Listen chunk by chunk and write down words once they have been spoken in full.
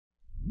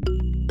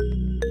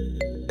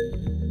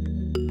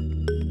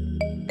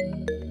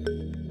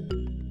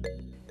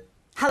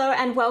Hello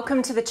and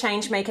welcome to the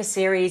Changemaker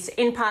series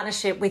in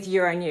partnership with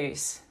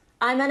Euronews.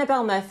 I'm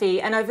Annabelle Murphy,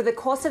 and over the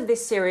course of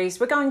this series,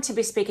 we're going to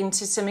be speaking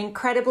to some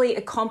incredibly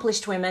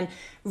accomplished women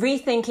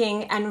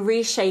rethinking and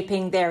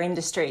reshaping their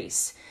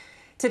industries.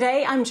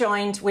 Today, I'm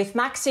joined with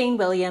Maxine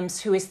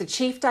Williams, who is the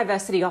Chief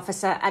Diversity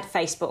Officer at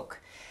Facebook.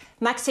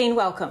 Maxine,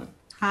 welcome.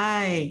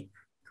 Hi,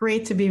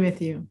 great to be with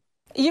you.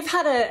 You've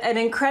had an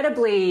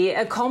incredibly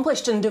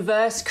accomplished and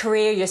diverse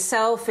career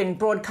yourself in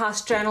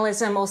broadcast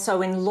journalism,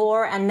 also in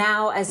law, and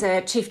now as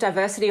a Chief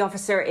Diversity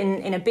Officer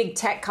in a big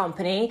tech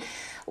company.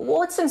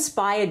 What's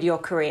inspired your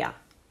career?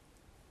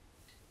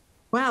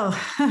 Well,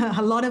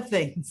 a lot of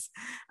things.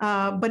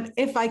 But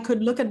if I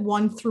could look at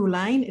one through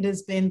line, it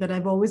has been that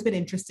I've always been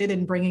interested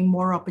in bringing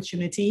more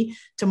opportunity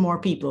to more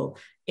people,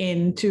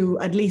 into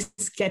at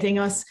least getting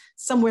us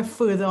somewhere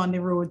further on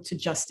the road to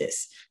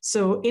justice.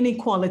 So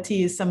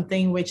inequality is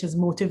something which has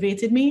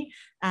motivated me,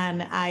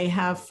 and I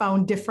have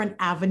found different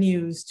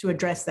avenues to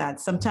address that.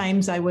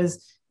 Sometimes I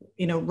was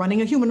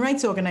running a human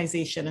rights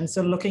organization, and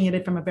so looking at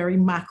it from a very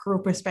macro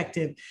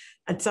perspective.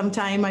 At some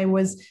time, I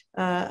was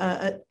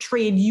a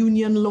trade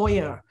union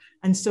lawyer,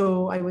 and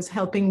so I was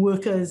helping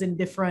workers in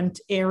different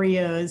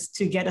areas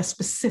to get a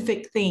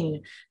specific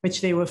thing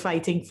which they were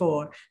fighting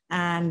for.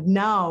 And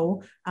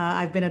now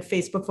I've been at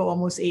Facebook for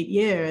almost 8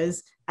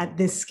 years at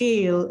this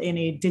scale in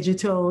a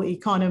digital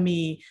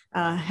economy,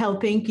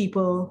 helping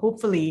people,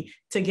 hopefully,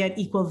 to get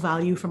equal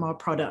value from our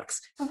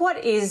products.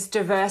 What is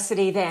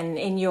diversity then,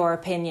 in your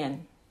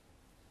opinion?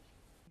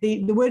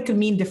 The word can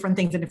mean different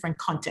things in different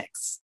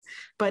contexts.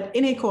 But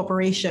in a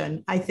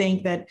corporation, I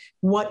think that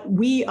what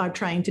we are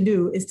trying to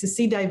do is to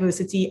see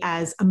diversity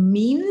as a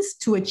means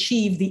to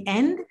achieve the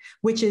end,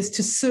 which is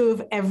to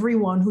serve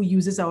everyone who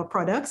uses our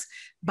products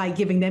by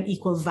giving them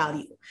equal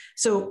value.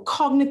 So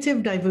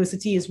cognitive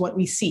diversity is what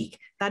we seek.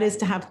 That is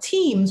to have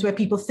teams where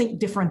people think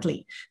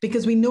differently,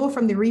 because we know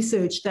from the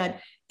research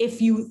that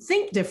if you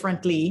think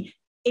differently,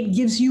 it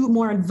gives you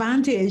more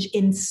advantage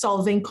in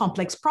solving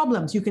complex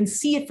problems. You can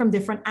see it from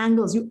different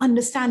angles. You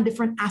understand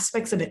different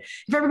aspects of it.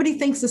 If everybody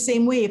thinks the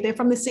same way, if they're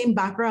from the same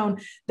background,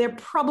 they're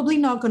probably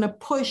not going to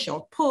push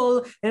or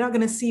pull. They're not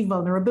going to see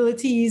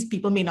vulnerabilities.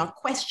 People may not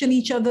question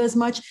each other as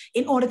much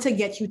in order to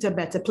get you to a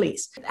better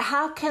place.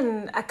 How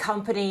can a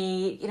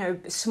company,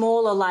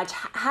 small or large,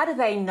 how do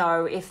they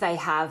know if they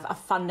have a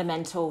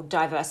fundamental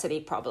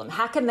diversity problem?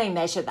 How can they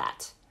measure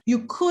that? You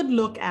could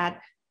look at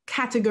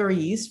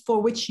categories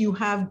for which you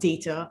have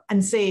data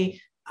and say,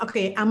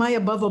 okay, am I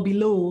above or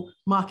below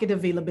market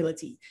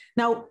availability?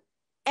 Now,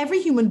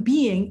 every human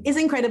being is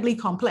incredibly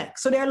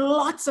complex. So there are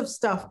lots of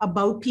stuff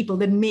about people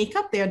that make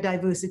up their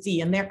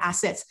diversity and their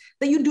assets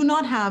that you do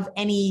not have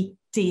any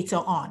data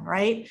on,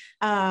 right?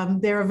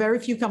 There are very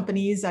few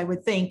companies, I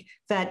would think,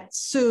 that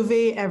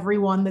survey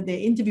everyone that they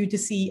interview to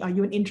see, are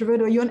you an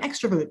introvert or are you an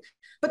extrovert?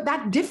 But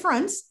that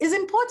difference is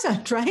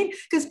important, right?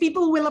 Because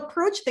people will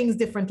approach things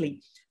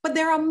differently. But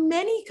there are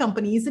many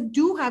companies that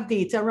do have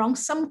data around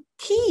some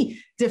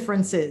key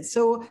differences.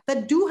 So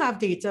that do have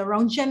data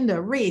around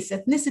gender, race,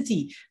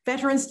 ethnicity,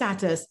 veteran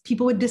status,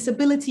 people with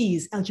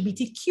disabilities,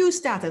 LGBTQ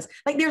status.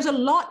 Like there's a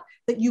lot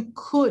that you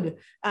could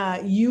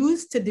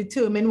use to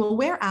determine, well,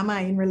 where am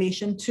I in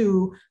relation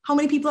to how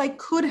many people I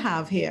could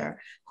have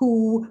here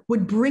who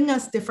would bring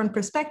us different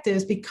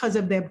perspectives because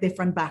of their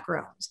different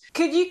backgrounds.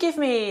 Could you give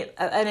me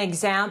an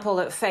example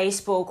at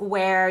Facebook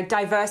where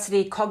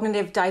diversity,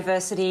 cognitive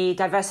diversity,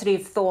 diversity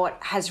of thought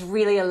has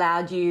really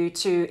allowed you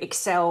to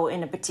excel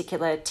in a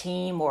particular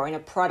team or in a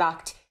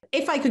product?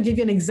 If I could give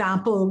you an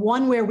example,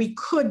 one where we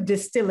could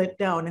distill it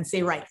down and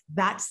say, right,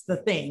 that's the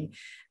thing.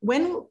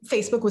 When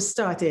Facebook was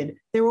started,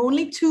 there were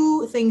only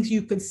two things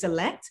you could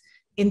select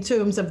in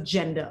terms of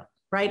gender,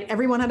 right?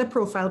 Everyone had a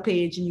profile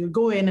page and you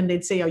go in and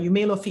they'd say, are you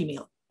male or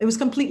female? It was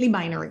completely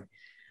binary.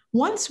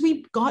 Once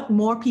we got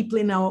more people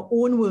in our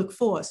own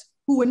workforce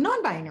who were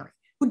non-binary,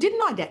 who did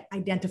not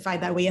identify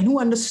that way and who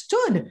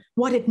understood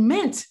what it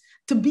meant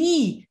to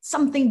be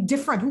something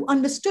different, who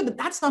understood that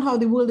that's not how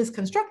the world is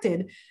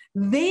constructed,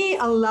 they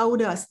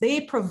allowed us,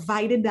 they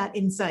provided that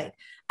insight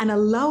and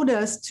allowed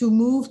us to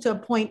move to a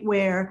point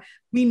where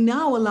we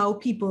now allow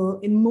people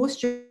in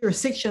most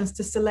jurisdictions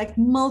to select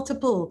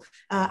multiple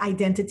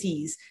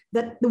identities,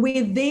 that the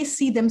way they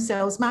see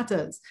themselves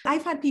matters.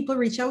 I've had people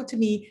reach out to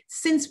me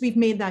since we've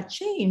made that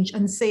change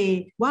and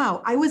say,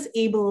 wow, I was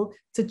able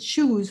to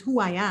choose who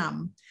I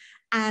am.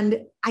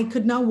 And I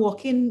could now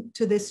walk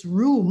into this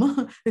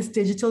room, this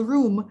digital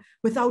room,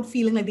 without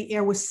feeling like the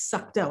air was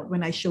sucked out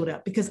when I showed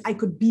up, because I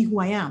could be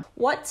who I am.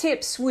 What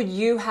tips would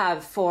you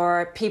have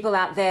for people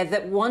out there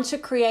that want to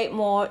create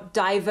more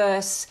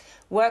diverse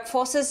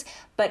workforces,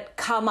 but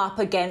come up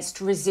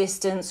against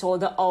resistance or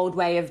the old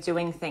way of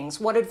doing things?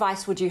 What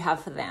advice would you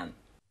have for them?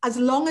 As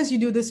long as you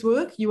do this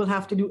work, you will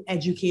have to do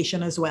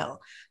education as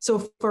well.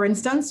 So for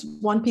instance,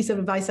 one piece of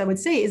advice I would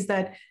say is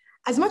that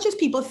as much as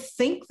people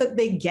think that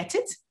they get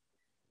it,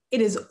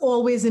 it is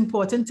always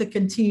important to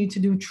continue to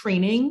do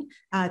training,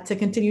 to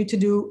continue to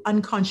do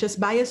unconscious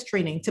bias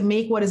training, to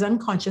make what is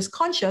unconscious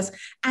conscious,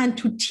 and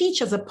to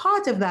teach as a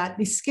part of that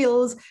the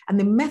skills and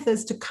the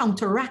methods to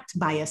counteract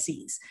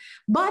biases.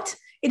 But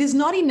it is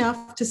not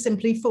enough to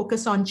simply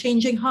focus on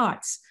changing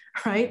hearts,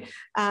 right?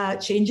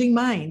 Changing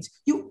minds.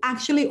 You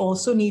actually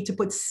also need to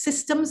put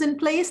systems in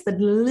place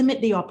that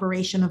limit the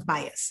operation of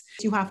bias.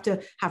 You have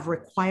to have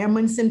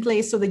requirements in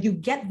place so that you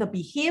get the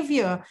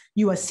behavior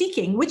you are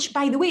seeking, which,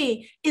 by the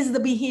way, is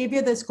the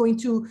behavior that's going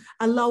to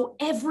allow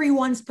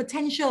everyone's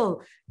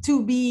potential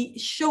to be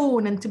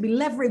shown and to be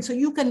leveraged so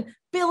you can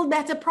build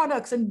better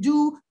products and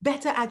do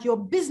better at your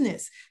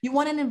business. You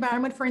want an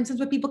environment, for instance,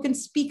 where people can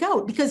speak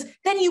out, because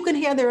then you can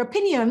hear their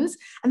opinions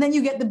and then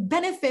you get the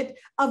benefit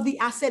of the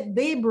asset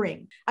they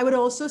bring. I would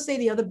also say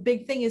the other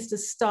big thing is to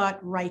start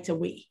right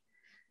away.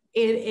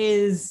 It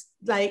is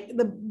like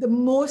the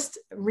most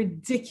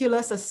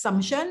ridiculous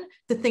assumption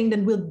to think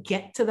that we'll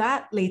get to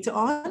that later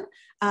on.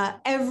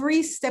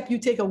 Every step you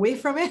take away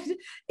from it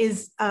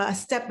is a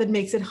step that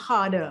makes it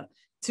harder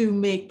to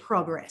make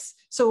progress.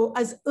 So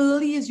as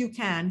early as you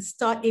can,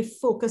 start a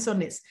focus on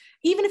this.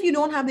 Even if you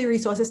don't have the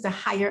resources to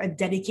hire a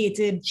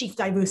dedicated chief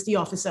diversity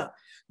officer,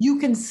 you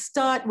can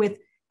start with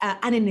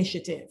an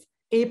initiative,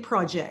 a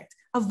project,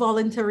 a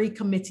voluntary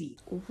committee.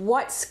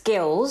 What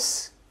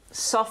skills,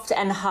 soft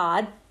and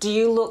hard, do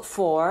you look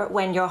for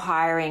when you're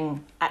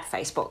hiring at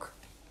Facebook?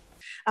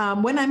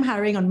 When I'm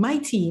hiring on my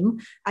team,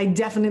 I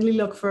definitely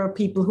look for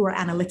people who are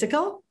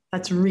analytical.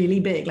 That's really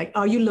big. Like,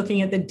 are you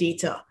looking at the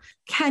data?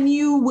 Can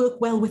you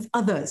work well with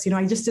others?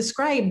 I just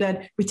described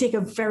that we take a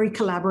very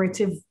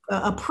collaborative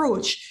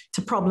approach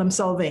to problem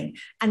solving.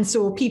 And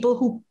so people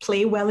who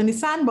play well in the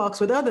sandbox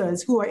with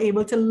others, who are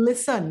able to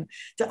listen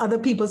to other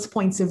people's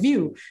points of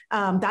view,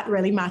 that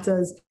really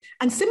matters.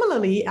 And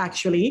similarly,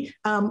 actually,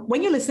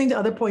 when you're listening to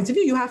other points of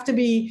view, you have to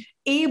be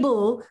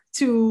able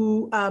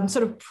to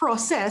sort of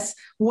process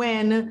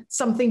when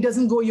something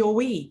doesn't go your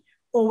way,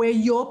 or where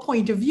your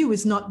point of view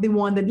is not the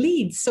one that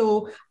leads.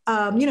 So,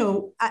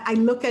 I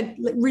look at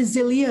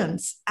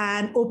resilience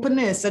and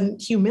openness and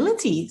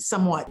humility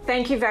somewhat.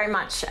 Thank you very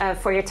much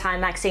for your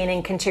time, Maxine,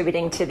 in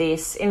contributing to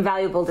this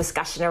invaluable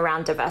discussion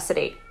around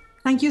diversity.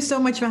 Thank you so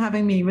much for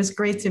having me. It was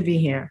great to be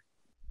here.